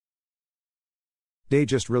DAE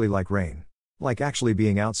just really like rain. Like actually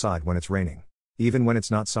being outside when it's raining. Even when it's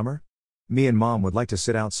not summer? Me and Mom would like to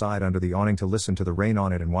sit outside under the awning to listen to the rain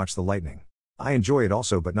on it and watch the lightning. I enjoy it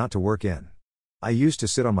also, but not to work in. I used to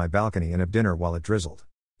sit on my balcony and have dinner while it drizzled.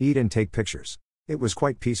 Eat and take pictures. It was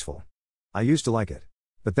quite peaceful. I used to like it.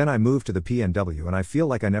 But then I moved to the PNW and I feel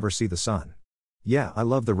like I never see the sun. Yeah, I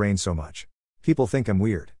love the rain so much. People think I'm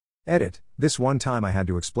weird. Edit, this one time I had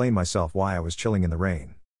to explain myself why I was chilling in the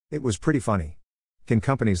rain. It was pretty funny. Can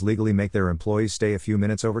companies legally make their employees stay a few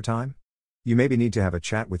minutes overtime? You maybe need to have a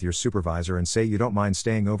chat with your supervisor and say you don't mind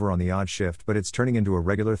staying over on the odd shift, but it's turning into a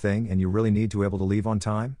regular thing and you really need to be able to leave on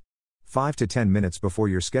time? 5 to 10 minutes before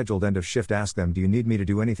your scheduled end of shift, ask them, do you need me to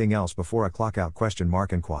do anything else before I clock out?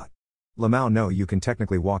 And quat. Lamau, no, you can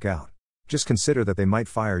technically walk out. Just consider that they might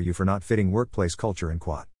fire you for not fitting workplace culture and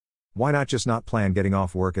quat. Why not just not plan getting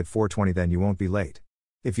off work at 4:20, then you won't be late.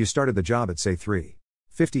 If you started the job at say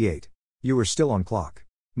 3:58, you were still on clock.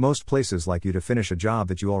 Most places like you to finish a job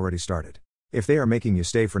that you already started. If they are making you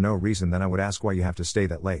stay for no reason, then I would ask why you have to stay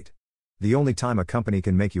that late. The only time a company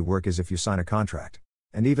can make you work is if you sign a contract.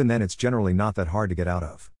 And even then it's generally not that hard to get out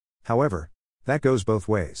of. However, that goes both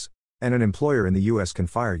ways. And an employer in the US can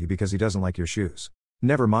fire you because he doesn't like your shoes.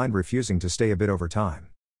 Never mind refusing to stay a bit over time.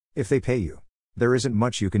 If they pay you, there isn't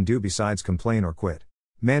much you can do besides complain or quit.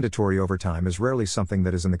 Mandatory overtime is rarely something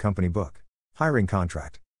that is in the company book, hiring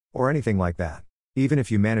contract, or anything like that. Even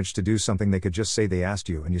if you manage to do something, they could just say they asked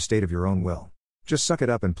you and you stayed of your own will. Just suck it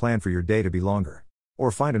up and plan for your day to be longer.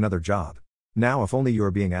 Or find another job. Now if only you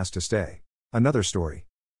are being asked to stay. Another story.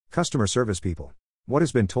 Customer service people. What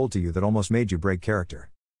has been told to you that almost made you break character?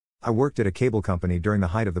 I worked at a cable company during the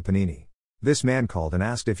height of the panini. This man called and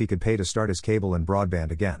asked if he could pay to start his cable and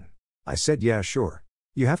broadband again. I said, yeah, sure.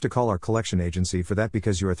 You have to call our collection agency for that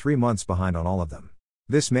because you are 3 months behind on all of them.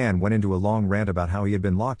 This man went into a long rant about how he had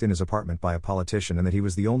been locked in his apartment by a politician and that he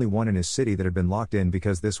was the only one in his city that had been locked in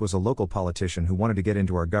because this was a local politician who wanted to get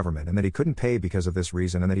into our government, and that he couldn't pay because of this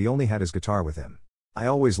reason, and that he only had his guitar with him. I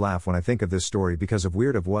always laugh when I think of this story because of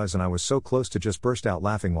weird it was, and I was so close to just burst out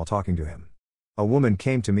laughing while talking to him. A woman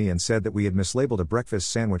came to me and said that we had mislabeled a breakfast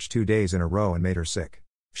sandwich 2 days in a row and made her sick.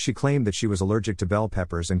 She claimed that she was allergic to bell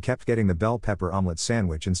peppers and kept getting the bell pepper omelet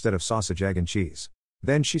sandwich instead of sausage, egg and cheese.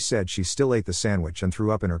 Then she said she still ate the sandwich and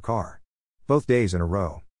threw up in her car. Both days in a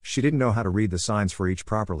row. She didn't know how to read the signs for each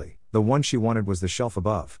properly. The one she wanted was the shelf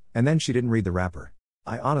above, and then she didn't read the wrapper.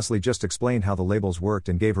 I honestly just explained how the labels worked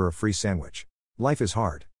and gave her a free sandwich. Life is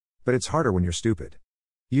hard. But it's harder when you're stupid.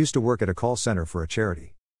 Used to work at a call center for a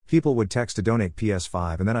charity. People would text to donate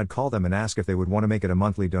PS5 and then I'd call them and ask if they would want to make it a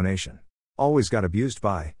monthly donation. Always got abused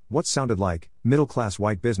by what sounded like middle-class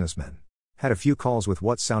white businessmen. Had a few calls with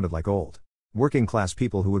what sounded like old working-class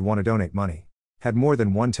people who would want to donate money. Had more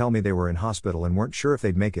than one tell me they were in hospital and weren't sure if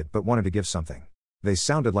they'd make it but wanted to give something. They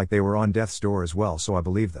sounded like they were on death's door as well, so I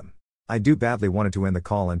believed them. I do badly wanted to end the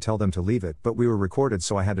call and tell them to leave it, but we were recorded,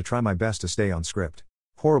 so I had to try my best to stay on script.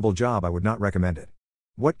 Horrible job, I would not recommend it.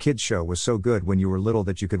 What kids show was so good when you were little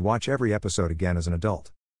that you could watch every episode again as an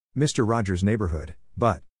adult? Mr. Rogers' Neighborhood,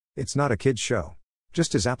 but it's not a kids show.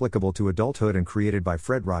 Just as applicable to adulthood and created by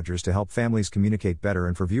Fred Rogers to help families communicate better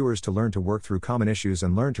and for viewers to learn to work through common issues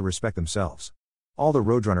and learn to respect themselves. All the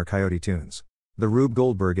Roadrunner Coyote tunes. The Rube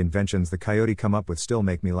Goldberg inventions the Coyote come up with still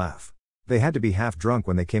make me laugh. They had to be half drunk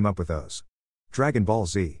when they came up with those. Dragon Ball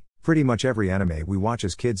Z. Pretty much every anime we watch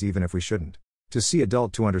as kids, even if we shouldn't. To see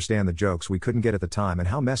adult to understand the jokes we couldn't get at the time and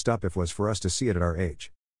how messed up it was for us to see it at our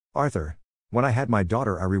age. Arthur. When I had my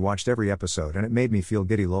daughter I rewatched every episode and it made me feel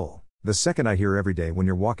giddy lol. The second I hear every day when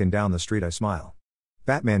you're walking down the street I smile.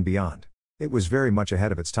 Batman Beyond. It was very much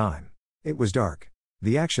ahead of its time. It was dark.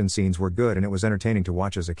 The action scenes were good and it was entertaining to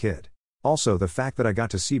watch as a kid. Also the fact that I got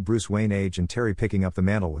to see Bruce Wayne age and Terry picking up the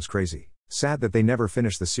mantle was crazy. Sad that they never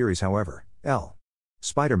finished the series, however.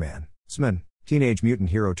 Spider-Man, X-Men, Teenage Mutant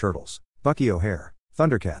Hero Turtles, Bucky O'Hare,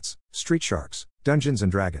 Thundercats, Street Sharks, Dungeons &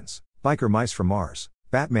 Dragons, Biker Mice from Mars,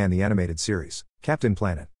 Batman the Animated Series, Captain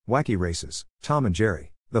Planet, Wacky Races, Tom and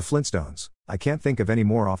Jerry, The Flintstones. I can't think of any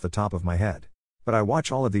more off the top of my head. But I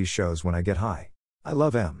watch all of these shows when I get high. I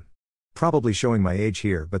love them. Probably showing my age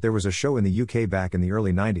here, but there was a show in the UK back in the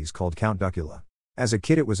early 90s called Count Duckula. As a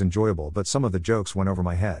kid it was enjoyable, but some of the jokes went over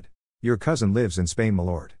my head. Your cousin lives in Spain, my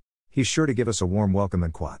lord. He's sure to give us a warm welcome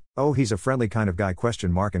and quat. Oh, he's a friendly kind of guy ?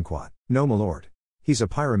 And quat. No, my lord. He's a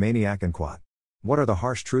pyromaniac and quat. What are the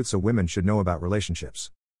harsh truths a women should know about relationships?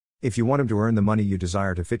 If you want him to earn the money you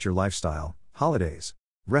desire to fit your lifestyle, holidays,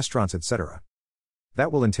 restaurants, etc.,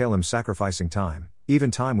 that will entail him sacrificing time, even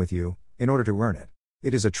time with you, in order to earn it.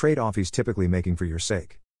 It is a trade-off he's typically making for your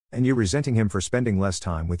sake. And you resenting him for spending less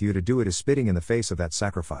time with you to do it is spitting in the face of that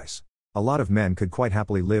sacrifice. A lot of men could quite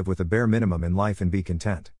happily live with a bare minimum in life and be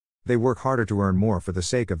content. They work harder to earn more for the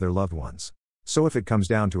sake of their loved ones. So if it comes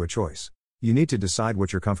down to a choice, you need to decide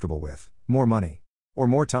what you're comfortable with: more money or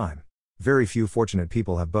more time. Very few fortunate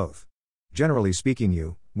people have both. Generally speaking,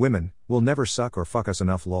 you, women, will never suck or fuck us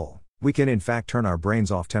enough lol. We can in fact turn our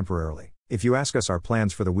brains off temporarily. If you ask us our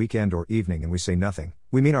plans for the weekend or evening and we say nothing,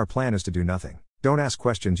 we mean our plan is to do nothing. Don't ask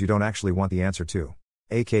questions you don't actually want the answer to.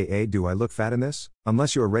 AKA, do I look fat in this?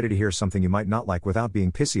 Unless you are ready to hear something you might not like without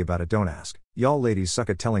being pissy about it, don't ask. Y'all ladies suck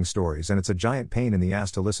at telling stories and it's a giant pain in the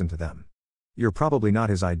ass to listen to them. You're probably not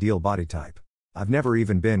his ideal body type. I've never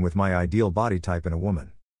even been with my ideal body type in a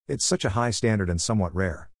woman. It's such a high standard and somewhat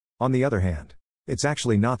rare. On the other hand, it's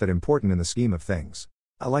actually not that important in the scheme of things.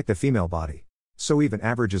 I like the female body. So even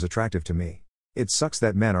average is attractive to me. It sucks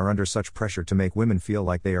that men are under such pressure to make women feel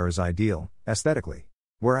like they are his ideal, aesthetically.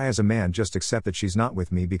 Where I as a man just accept that she's not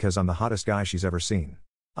with me because I'm the hottest guy she's ever seen.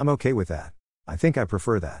 I'm okay with that. I think I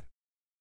prefer that.